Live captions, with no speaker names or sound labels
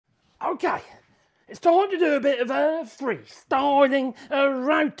Okay, it's time to do a bit of a freestyling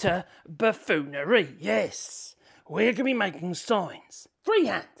router buffoonery. Yes, we're going to be making signs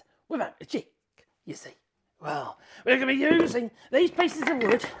freehand without a jig, you see. Well, we're going to be using these pieces of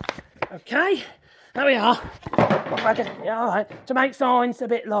wood, okay, there we are, yeah, all right, to make signs a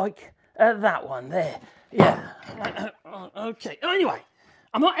bit like that one there, yeah, okay. Anyway,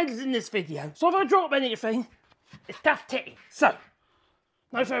 I'm not editing this video, so if I drop anything, it's tough titty. So,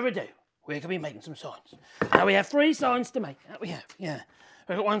 no further ado, we're going to be making some signs. Now we have 3 signs to make, that we have, yeah.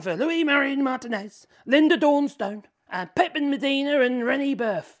 We've got one for Louis Marion Martinez, Linda Dawnstone, and Pepin Medina and Rennie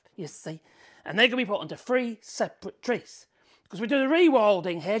Berth, you see. And they're going to be put onto 3 separate trees. Because we're doing a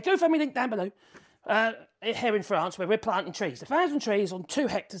rewilding here. Go find me link down below. Here in France, where we're planting trees. 1,000 trees on 2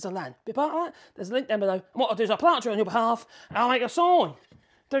 hectares of land. Be part of that? There's a link down below. And what I'll do is I'll plant a tree on your behalf, and I'll make a sign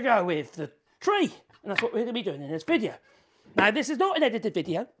to go with the tree. And that's what we're going to be doing in this video. Now, this is not an edited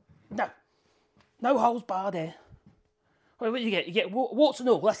video. No. No holes barred here. Well, what do you get? You get warts and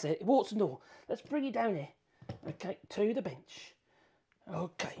all. That's it. Warts and all. Let's bring it down here. Okay, to the bench.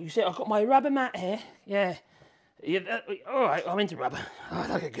 Okay, you see, I've got my rubber mat here. Yeah. All right, I'm into rubber. I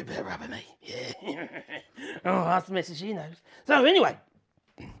like a good bit of rubber, mate. Yeah. Oh, that's the message she knows. So, anyway,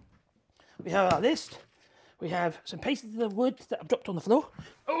 we have our list. We have some pieces of the wood that I've dropped on the floor.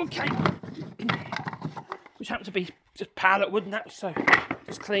 Okay. Which happens to be just pallet wood and that, so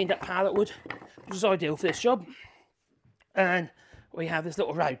just cleaned up pallet wood, which is ideal for this job. And we have this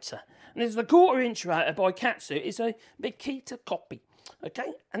little router. And this is the 1/4 inch router by Katsu. It's a Makita copy.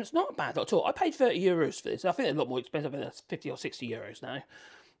 Okay, and it's not bad at all. I paid €30 for this. I think it's a lot more expensive. I think that's 50 or 60 euros now.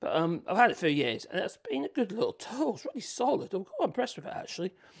 But I've had it for years, and it's been a good little tool. It's really solid. I'm quite impressed with it,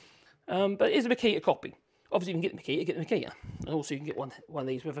 actually. But it is a Makita copy. Obviously, you can get the Makita. And also, you can get one of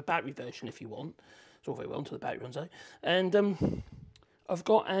these with a battery version if you want. It's all very well until the battery runs out. And I've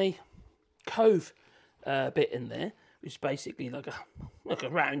got a cove bit in there, which is basically like a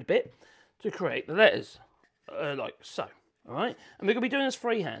round bit to create the letters, like so. All right, and we're going to be doing this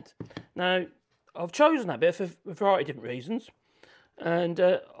freehand. Now, I've chosen that bit for a variety of different reasons, and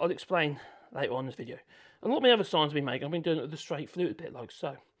I'll explain later on in this video. A lot of my other signs I've been making, I've been doing it with a straight flute bit like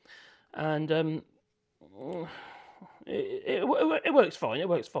so, and it works fine. It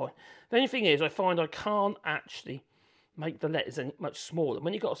works fine. The only thing is, I find I can't actually make the letters any much smaller.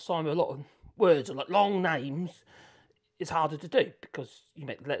 When you've got a sign with a lot of words or like long names, it's harder to do because you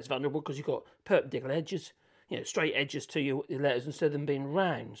make the letters vulnerable because you've got perpendicular edges. You know, straight edges to your letters instead of them being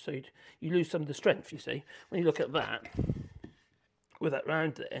round, so you lose some of the strength, you see. When you look at that, with that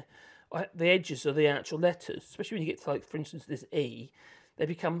round there, the edges of the actual letters, especially when you get to, like, for instance, this E, they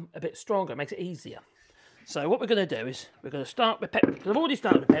become a bit stronger, it makes it easier. So what we're going to do is, we're going to start with Pepin, because I've already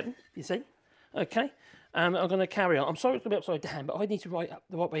started with Pepin, you see, okay? I'm going to carry on. I'm sorry it's going to be upside down, but I need to write up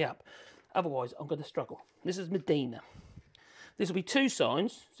the right way up, otherwise I'm going to struggle. This is Medina. This will be 2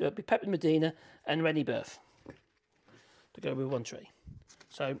 signs, so it'll be Pepin Medina and Rennie Berth to go with 1 tree.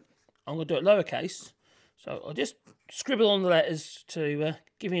 So I'm going to do it lowercase. So I'll just scribble on the letters to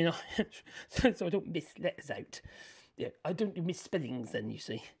give me an so I don't miss letters out. Yeah, I don't do misspellings then, you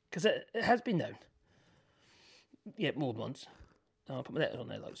see, because it has been known. Yeah, more than once. And I'll put my letters on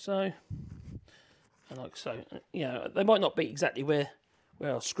there like so, and like so. You know, they might not be exactly where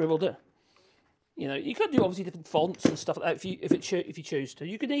I scribbled it. You know, you could do obviously different fonts and stuff like that if you choose to.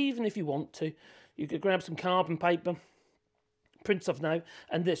 You could even, if you want to, you could grab some carbon paper, print stuff now,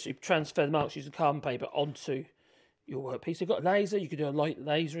 and literally transfer the marks using carbon paper onto your workpiece. You've got a laser, you could do a light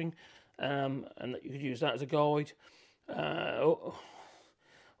lasering, and you could use that as a guide.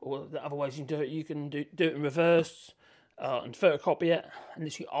 Or the other ways you can do it, you can do it in reverse and photocopy it, and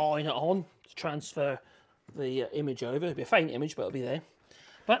literally iron it on to transfer the image over. It'll be a faint image, but it'll be there.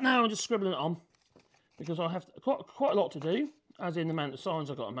 But now I'm just scribbling it on because I have quite a lot to do, as in the amount of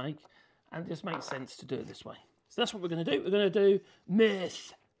signs I've got to make, and it just makes sense to do it this way. So that's what we're going to do. We're going to do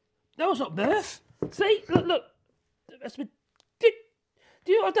mirth. No, it's not mirth. See, look. That's do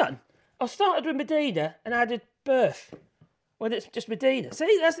you know what I've done? I started with Medina and added Berth when it's just Medina.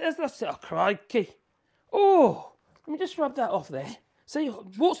 See, that's it. Oh, crikey. Oh, let me just rub that off there. See,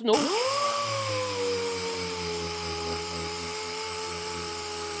 warts and all.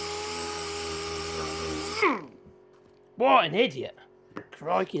 What an idiot.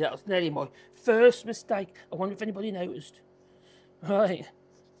 Crikey, that was nearly my first mistake. I wonder if anybody noticed. Right.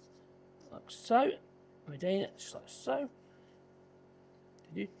 Like so. Medina, just like so.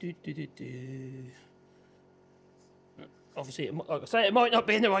 Obviously, like I say, it might not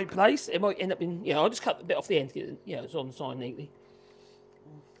be in the right place. It might end up in, I'll just cut the bit off the end to get it, it's on the side neatly.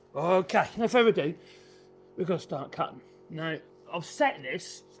 Okay, no further ado, we've got to start cutting. Now, I've set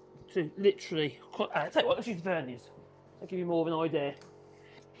this to literally, tell you what, let's use verniers. I'll give you more of an idea,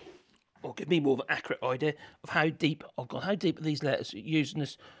 or give me more of an accurate idea of how deep I've gone. How deep are these letters using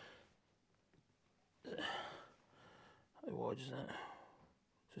this? How wide is that?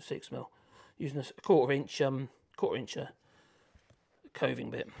 So 6mm. Using this quarter inch coving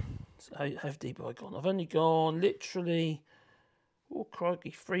bit. So how deep have I gone? I've only gone literally, oh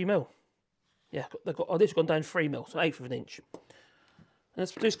crikey, 3mm. Yeah, they've got, this has gone down 3mm, so 1/8 of an inch.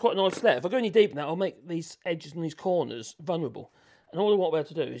 And it's quite a nice letter. If I go any deeper than that, I'll make these edges and these corners vulnerable. And all I want to be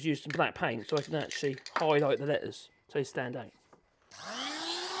able to do is use some black paint so I can actually highlight the letters so they stand out.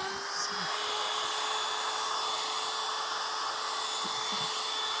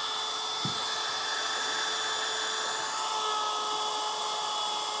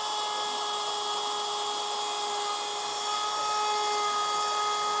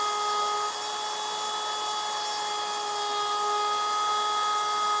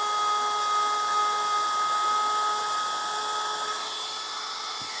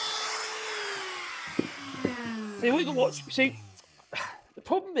 See, we can watch. See, the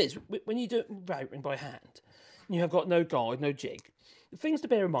problem is when you do it routing by hand, and you have got no guide, no jig. The things to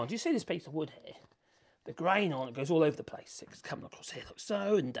bear in mind. You see this piece of wood here. The grain on it goes all over the place. It's coming across here like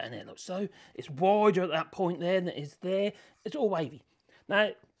so, and down here like so. It's wider at that point there than it is there. It's all wavy.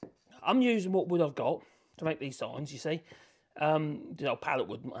 Now, I'm using what wood I've got to make these signs. You see, the old pallet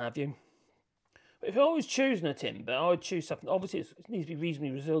wood, what have you. But if I was choosing a timber, I would choose something. Obviously, it needs to be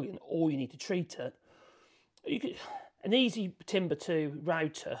reasonably resilient, or you need to treat it. You could, an easy timber to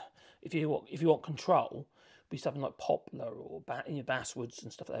router, if you want control, would be something like poplar or basswoods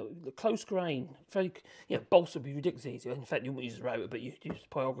and stuff like that. The close grain, very, balsa would be ridiculously easy. In fact, you wouldn't use a router, but you use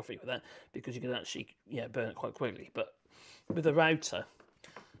pyrography with that because you can actually burn it quite quickly. But with a router,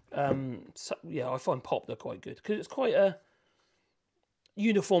 I find poplar quite good because it's quite a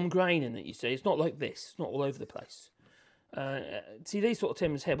uniform grain in it. You see, it's not like this; it's not all over the place. See, these sort of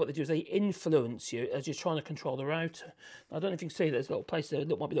timbers here, what they do is they influence you as you're trying to control the router. I don't know if you can see there's a little place there,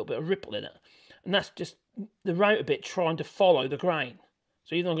 there might be a little bit of ripple in it. And that's just the router bit trying to follow the grain.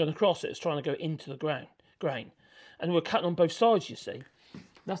 So you're not going to cross it, it's trying to go into the grain. And we're cutting on both sides, you see.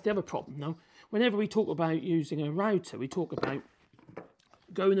 That's the other problem. Now, whenever we talk about using a router, we talk about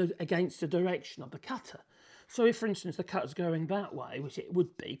going against the direction of the cutter. So if, for instance, the cutter's going that way, which it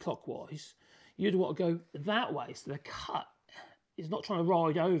would be clockwise, you'd want to go that way, so the cut is not trying to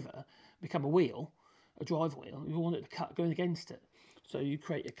ride over, become a wheel, a drive wheel. You want it to cut going against it, so you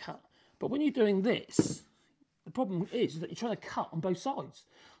create a cut. But when you're doing this, the problem is that you're trying to cut on both sides.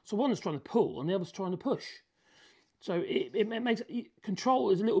 So one is trying to pull, and the other's trying to push. So it makes control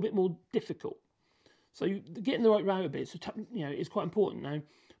is a little bit more difficult. So getting the right router bits, is quite important. Now,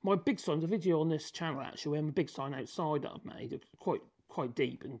 my big signs, a video on this channel actually, where my big sign outside that I've made, quite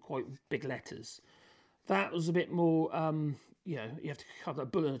deep and quite big letters. That was a bit more, you have to have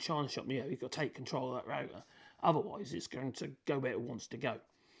that bull in a china shop. You've got to take control of that router. Otherwise, it's going to go where it wants to go.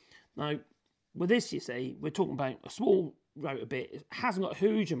 Now, with this, you see, we're talking about a small router bit. It hasn't got a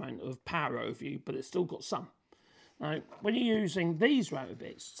huge amount of power over you, but it's still got some. Now, when you're using these router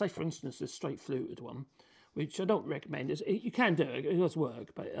bits, say for instance this straight fluted one, which I don't recommend. You can do it, it does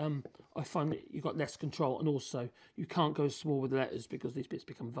work, but I find that you've got less control, and also you can't go small with the letters because these bits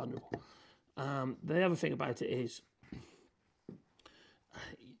become vulnerable. The other thing about it is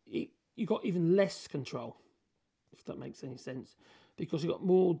you've got even less control, if that makes any sense, because you've got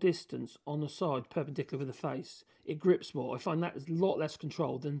more distance on the side perpendicular with the face. It grips more. I find that is a lot less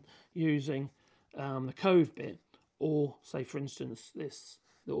control than using the cove bit, or say for instance this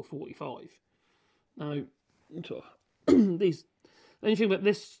little 45. Now, the only thing about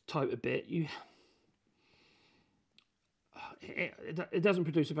this type of bit, it doesn't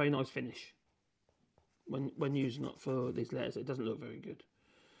produce a very nice finish when using it for these letters. It doesn't look very good.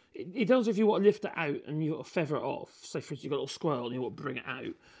 It does if you want to lift it out and you want to feather it off. Say for instance you've got a little squirrel and you want to bring it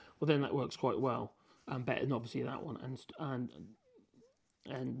out. Well, then that works quite well, and better than obviously that one,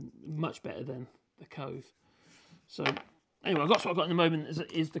 and much better than the cove. So anyway, that's what I've got in the moment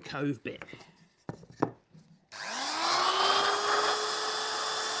is the cove bit.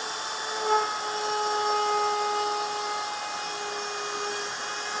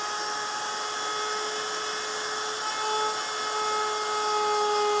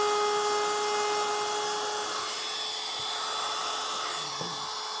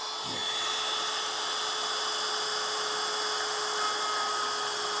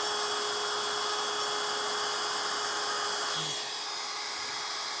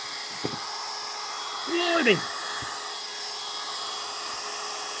 Blimey.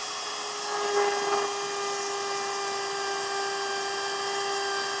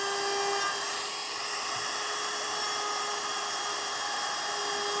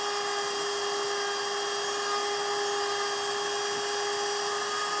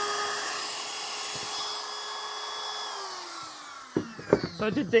 So I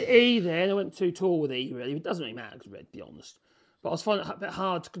did the E there, and I went too tall with E, really. It doesn't really matter, because red, to be honest. But I was finding it a bit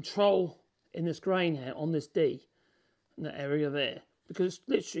hard to control in this grain here, on this D, in that area there. Because it's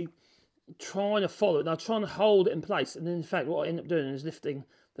literally trying to follow it. Now, trying to hold it in place. And then, in fact, what I end up doing is lifting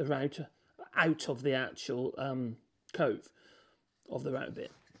the router out of the actual cove of the router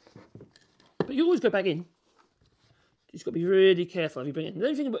bit. But you always go back in. You just got to be really careful if you bring it in. The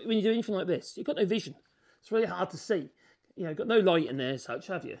only thing about when you do anything like this, you've got no vision. It's really hard to see. You know, you've got no light in there as such,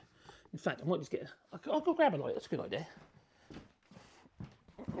 have you? In fact, I might just get... I'll go grab a light. That's a good idea.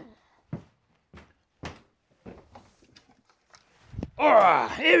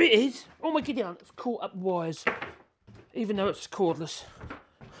 Alright, here it is. Oh my giddy aunt, it's caught up wires. Even though it's cordless.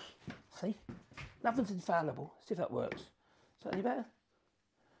 See? Nothing's infallible. See if that works. Is that any better?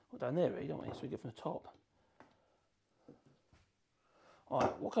 Well, down there really, don't we? So we go from the top.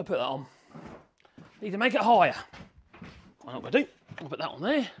 Alright, what can I put that on? Need to make it higher. I know what I do. I'll put that on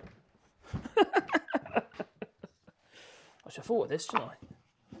there. I should have thought of this, shouldn't I?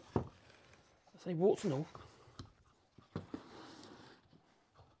 I say warts and all.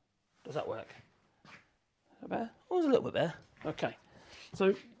 Does that work? Is that better? Oh, it's a little bit better. Okay.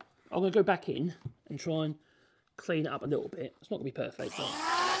 So I'm going to go back in and try and clean it up a little bit. It's not going to be perfect, but...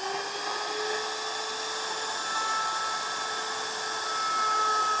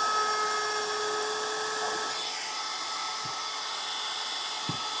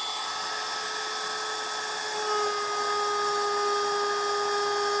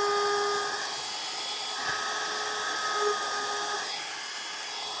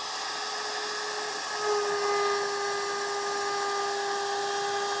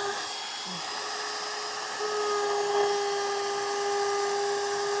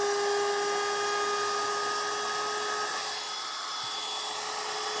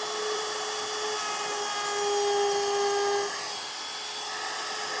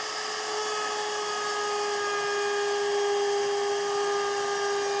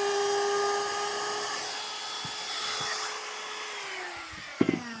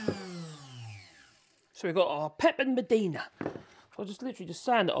 So we've got our Pep and Medina. So I'll just literally just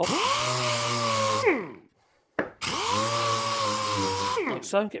sand it off. Like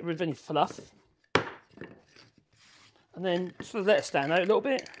so, get rid of any fluff. And then sort of let it stand out a little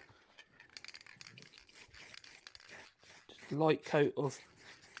bit. Just a light coat of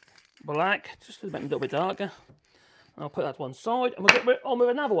black, just to make it a little bit darker. And I'll put that to one side and we'll get on with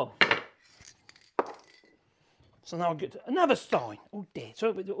another one. So now I'll get to another sign. Oh dear.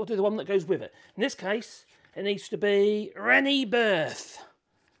 So we'll do the one that goes with it. In this case, it needs to be Rennie Birth.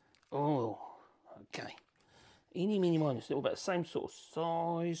 Oh, okay. Eeny, meeny, miny. It's a little bit the same sort of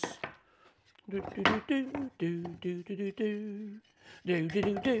size. Do do do do do do do do do do do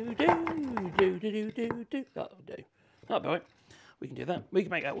do do do do do do. That'll do. That'll be right. We can do that. We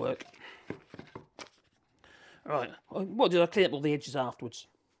can make that work. Right. What did I clean up all the edges afterwards?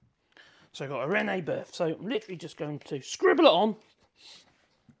 So I've got a Rennie Birth. So I'm literally just going to scribble it on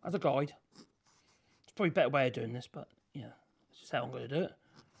as a guide. It's probably a better way of doing this, but yeah, that's just how I'm going to do it.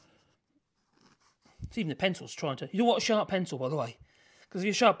 It's even the pencil's trying to... You don't want a sharp pencil, by the way. Because if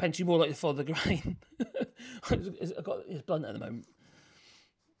you're a sharp pencil, you're more likely to follow the grain. It's blunt at the moment.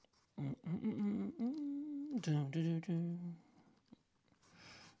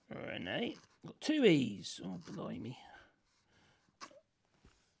 Rennie. Got two E's. Oh, blimey.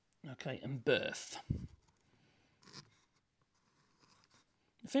 Okay, and Birth.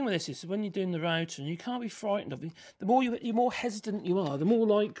 The thing with this is when you're doing the router, and you can't be frightened of it, the more you're more hesitant you are, the more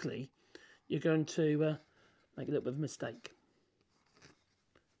likely you're going to make a little bit of a mistake.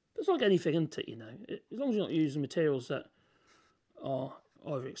 But it's like anything, isn't it, you know? As long as you're not using materials that are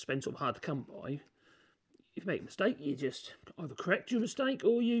either expensive or hard to come by, if you make a mistake, you just either correct your mistake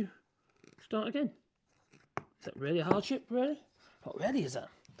or you start again. Is that really a hardship, really? Not really, is that?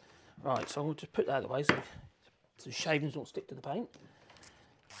 Right, so I'll just put that out of the way so the shavings don't stick to the paint.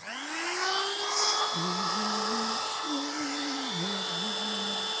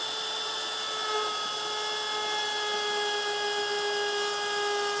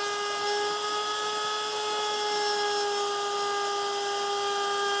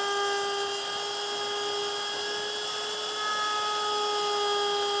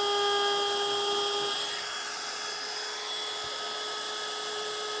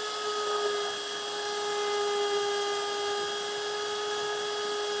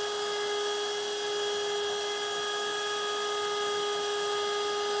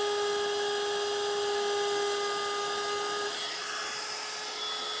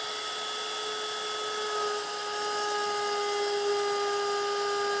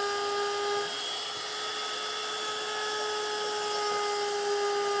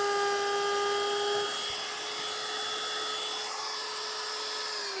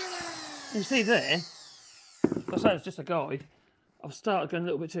 You see there, I say it's just a guide. I've started going a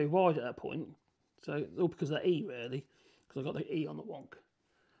little bit too wide at that point, so all because of that E really, because I've got the E on the wonk.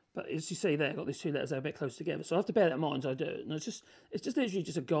 But as you see there, I've got these two letters that are a bit close together, so I have to bear that in mind as I do it. And it's just literally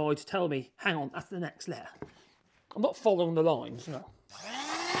just a guide to tell me, hang on, that's the next letter. I'm not following the lines, no.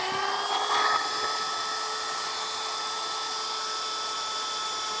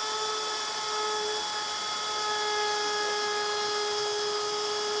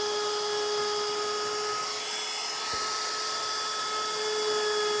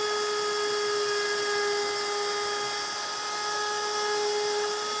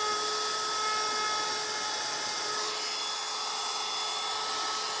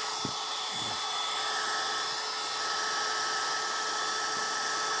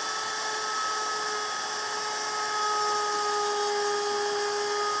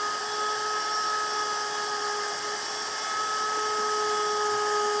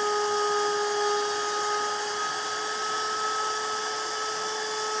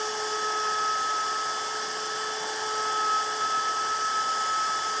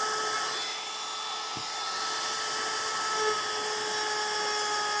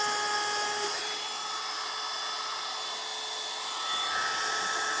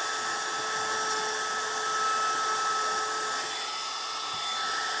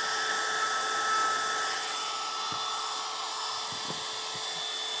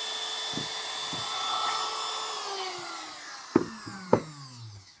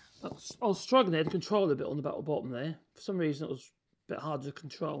 I was struggling there to control a bit on the bottom there. For some reason, it was a bit harder to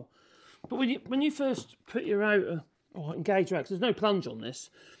control. But when you first put your outer or engage your outer, 'cause there's no plunge on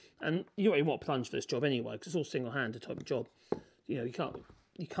this, and you don't even want a plunge for this job anyway, because it's all single-handed type of job. You know,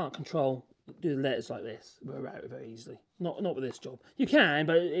 you can't control do the letters like this with a router very easily. Not with this job. You can,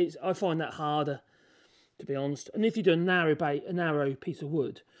 but I find that harder, to be honest. And if you do a narrow piece of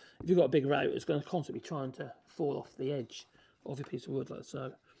wood, if you've got a big router, it's going to constantly be trying to fall off the edge of your piece of wood like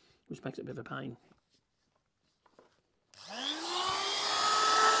so, which makes it a bit of a pain.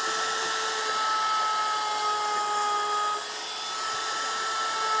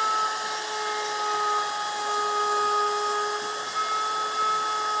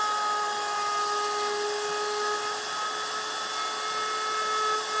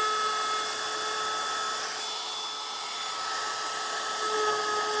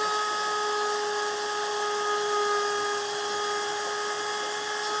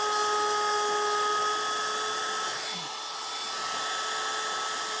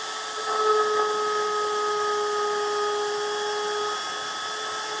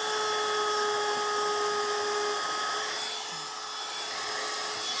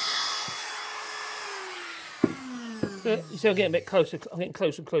 You see, I'm getting a bit closer. I'm getting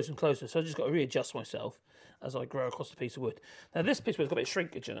closer and closer and closer. So I just got to readjust myself as I grow across the piece of wood. Now this piece of wood's got a bit of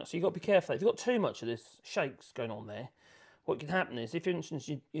shrinkage in it, so you've got to be careful. If you've got too much of this shakes going on there, what can happen is, if for instance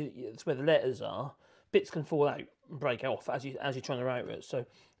it's where the letters are, bits can fall out and break off as you're trying to router it. So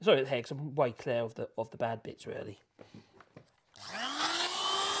sorry, here, because I'm way clear of the bad bits really.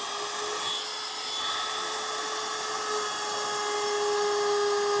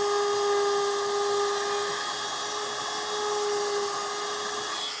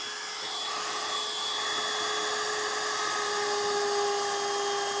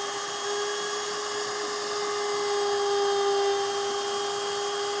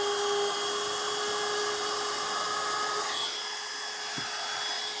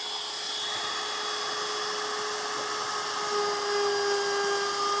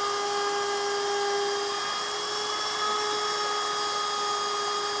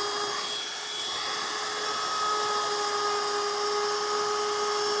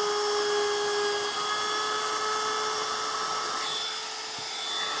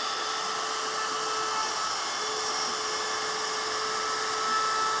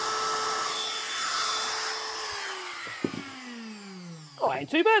 Oh,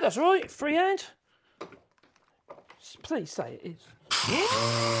 ain't too bad, that's right. Freehand. Please say it is.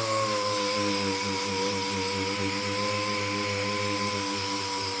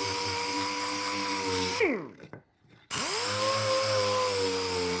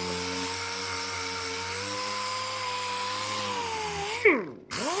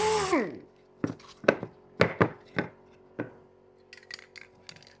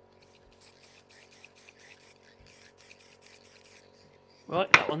 Right,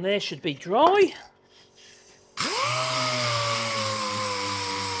 that one there should be dry.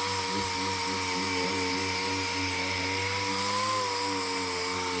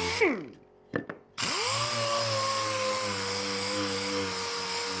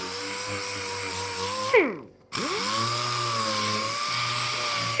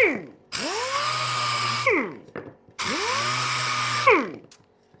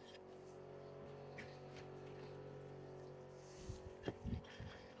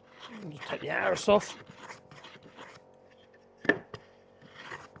 Just take the arse off.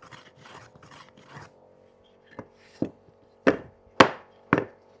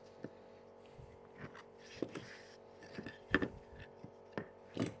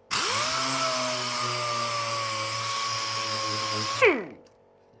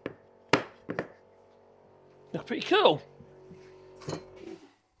 That's pretty cool.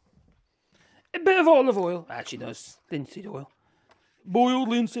 A bit of olive oil, actually no, it's linseed oil. Boiled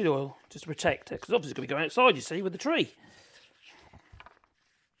linseed oil, just to protect it, because obviously it's going to be going outside, you see, with the tree.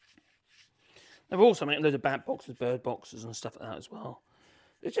 They're also making loads of bat boxes, bird boxes and stuff like that as well.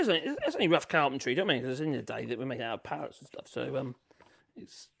 It's just it's only rough carpentry, don't mean? Because in the day that we're making out of parrots and stuff, so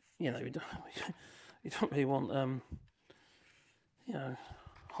it's, you know, you don't really want you know,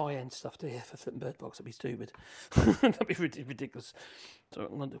 high-end stuff, do you, for flipping bird box? That'd be stupid. That'd be ridiculous. So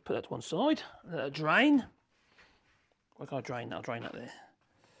I'm going to put that to one side. Let it drain. Where can I drain that? I'll drain that there.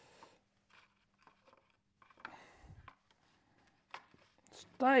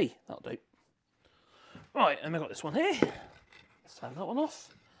 Stay. That'll do. Right, and we've got this one here. Let's take that one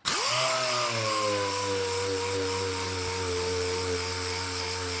off.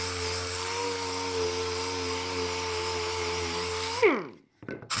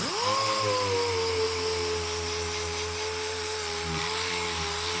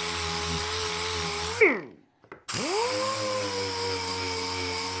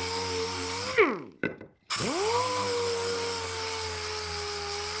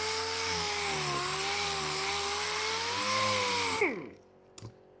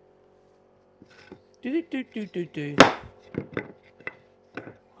 Do.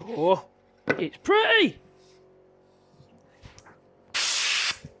 Oh, it's pretty.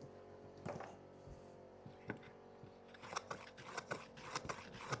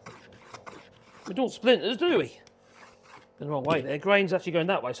 We don't splinters, do we? The wrong way there. Grain's actually going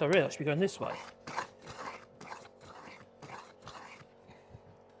that way, so I really should be going this way.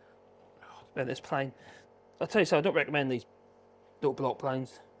 About this plane. I'll tell you so, I don't recommend these little block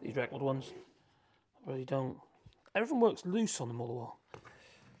planes, these record ones. I really don't. Everything works loose on them all the while.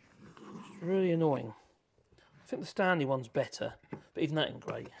 It's really annoying. I think the Stanley one's better, but even that ain't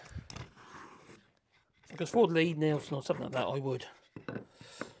great. Because Ford Lee Nielsen or something like that, I would.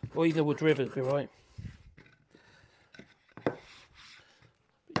 Or even a Wood River would be right.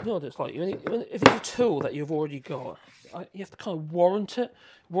 But you know what it's like? If it's a tool that you've already got, you have to kind of warrant it,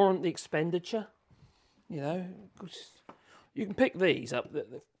 warrant the expenditure. You know, you can pick these up. They're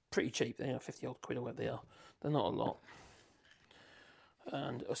pretty cheap. They're 50 odd quid or whatever they are. They're not a lot.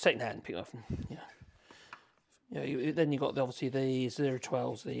 And second hand, pick up. Then you got obviously the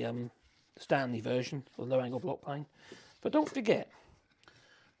 012s, the Stanley version of the low angle block plane. But don't forget,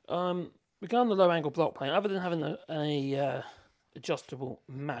 regarding the low angle block plane, other than having a adjustable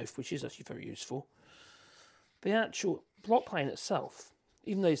mouth, which is actually very useful, the actual block plane itself,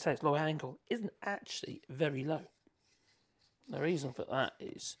 even though you say it's low angle, isn't actually very low. The reason for that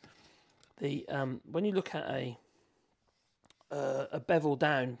is the when you look at a bevel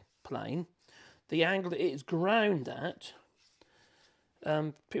down plane, the angle that it is ground at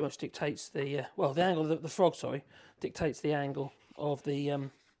pretty much dictates the the angle of the frog, sorry, dictates the angle of the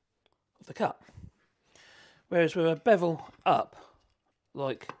cut. Whereas with a bevel up,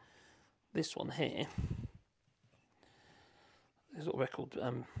 like this one here, this little record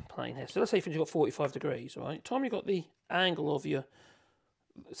plane here. So let's say if you've got 45 degrees, right? Time you've got the angle of your,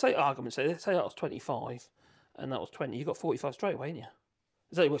 say argument, say that was 25 and that was 20, you got 45 straight away, ain't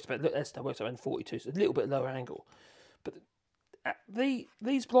you? It works about, that works around 42, so it's a little bit lower angle. But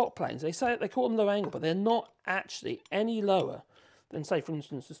these block planes, they call them low angle, but they're not actually any lower than, say, for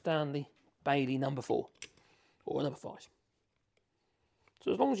instance, the Stanley Bailey number 4 or number 5.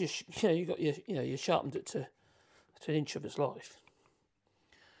 So as long as you sharpened it to an inch of its life,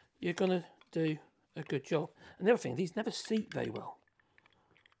 you're gonna do a good job. And the other thing, these never seat very well.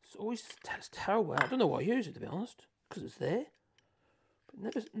 It's terrible. I don't know why I use it, to be honest, because it's there.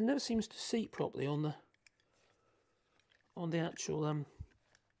 But it never seems to seat properly on the actual on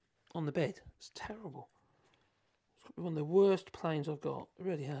the bed. It's terrible. It's probably one of the worst planes I've got. It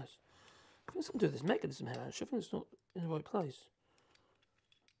really has. I think it's something to do with this mechanism here, actually. I think it's not in the right place.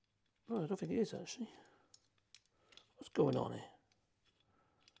 Oh, I don't think it is, actually. What's going on here?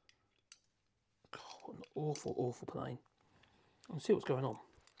 God, what an awful, awful plane. I'll see what's going on.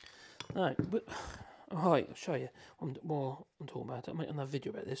 Right, alright, I'll show you more I'm talking about. I'll make another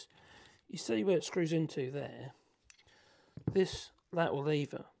video about this. You see where it screws into there? This lateral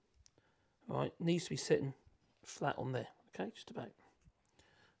lever, right, needs to be sitting flat on there. Okay, just about.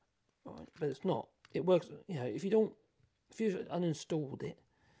 Alright, but it's not. It works, if you've uninstalled it,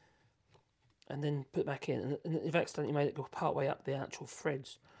 and then put it back in, and you've accidentally made it go part way up the actual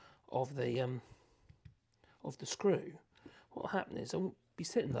threads of the screw, what will happen is it won't be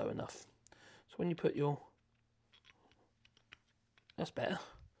sitting low enough. So when you put your, that's better.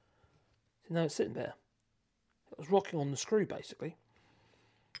 So now it's sitting better. It was rocking on the screw basically.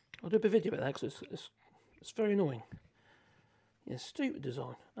 I'll do a bit of video about that because it's very annoying. Yeah, stupid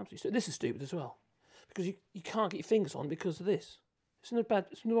design, absolutely stupid. This is stupid as well because you can't get your fingers on because of this. It's in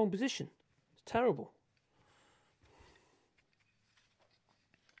the wrong position. It's terrible.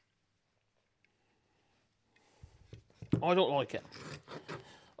 I don't like it.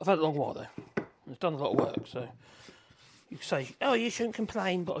 I've had it a long while though. It's done a lot of work, so you can say, oh, you shouldn't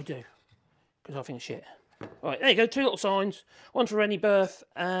complain, but I do. Because I think it's shit. Right, there you go, 2 little signs. One for Rennie Birth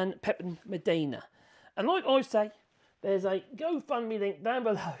and Pepin Medina. And like I say, there's a GoFundMe link down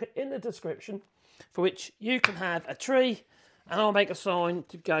below in the description for which you can have a tree, and I'll make a sign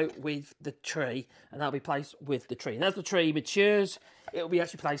to go with the tree, and that'll be placed with the tree. And as the tree matures, it'll be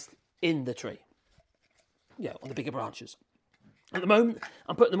actually placed in the tree. Yeah, on the bigger branches. At the moment,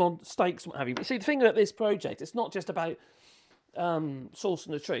 I'm putting them on stakes and what have you. But see, the thing about this project, it's not just about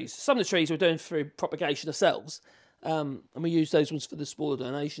sourcing the trees. Some of the trees we're doing through propagation ourselves, and we use those ones for the smaller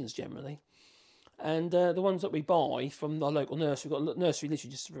donations generally. And the ones that we buy from our local nursery, we've got a nursery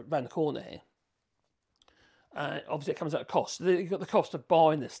literally just around the corner here. Obviously, it comes at a cost. You've got the cost of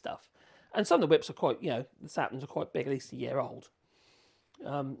buying this stuff. And some of the whips are quite, the saplings are quite big, at least a year old.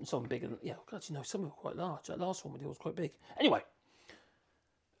 Some bigger than, God, some are quite large. That last one we did was quite big. Anyway,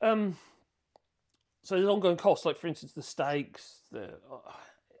 so there's ongoing costs, like for instance the stakes.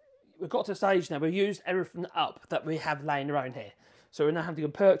 We've got to a stage now. We've used everything up that we have laying around here, so we're now having to go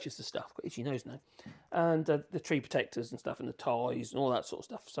and purchase the stuff. Got itchy nose now, and the tree protectors and stuff, and the ties and all that sort of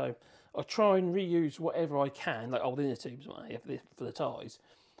stuff. So I try and reuse whatever I can, like old inner tubes for the ties,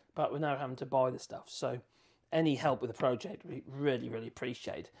 but we're now having to buy the stuff. So any help with the project, we really, really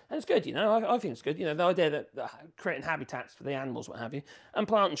appreciate. And it's good, I think it's good. The idea that creating habitats for the animals, what have you, and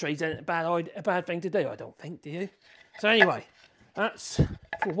planting trees isn't a bad thing to do, I don't think, do you? So anyway, that's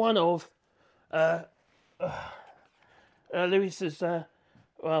for one of Lewis's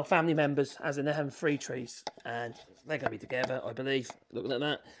family members, as in they're having 3 trees, and they're going to be together, I believe, looking at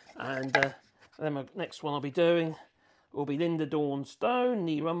that. And then my next one I'll be doing will be Linda Dawn Stone,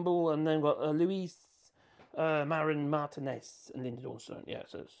 Nee Rumble, and then got Louise Marin Martinez and Linda Dawnstone. Yeah,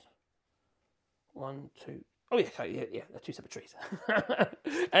 so it's 1, 2. Oh yeah, okay, yeah, they're 2 separate trees.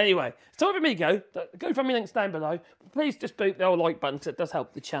 Anyway, it's time for me to go. GoFundMe links down below. Please just boot the old like button because it does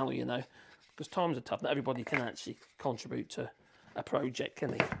help the channel, because times are tough. Not everybody can actually contribute to a project,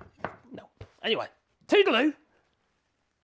 can they? No. Anyway, toodaloo.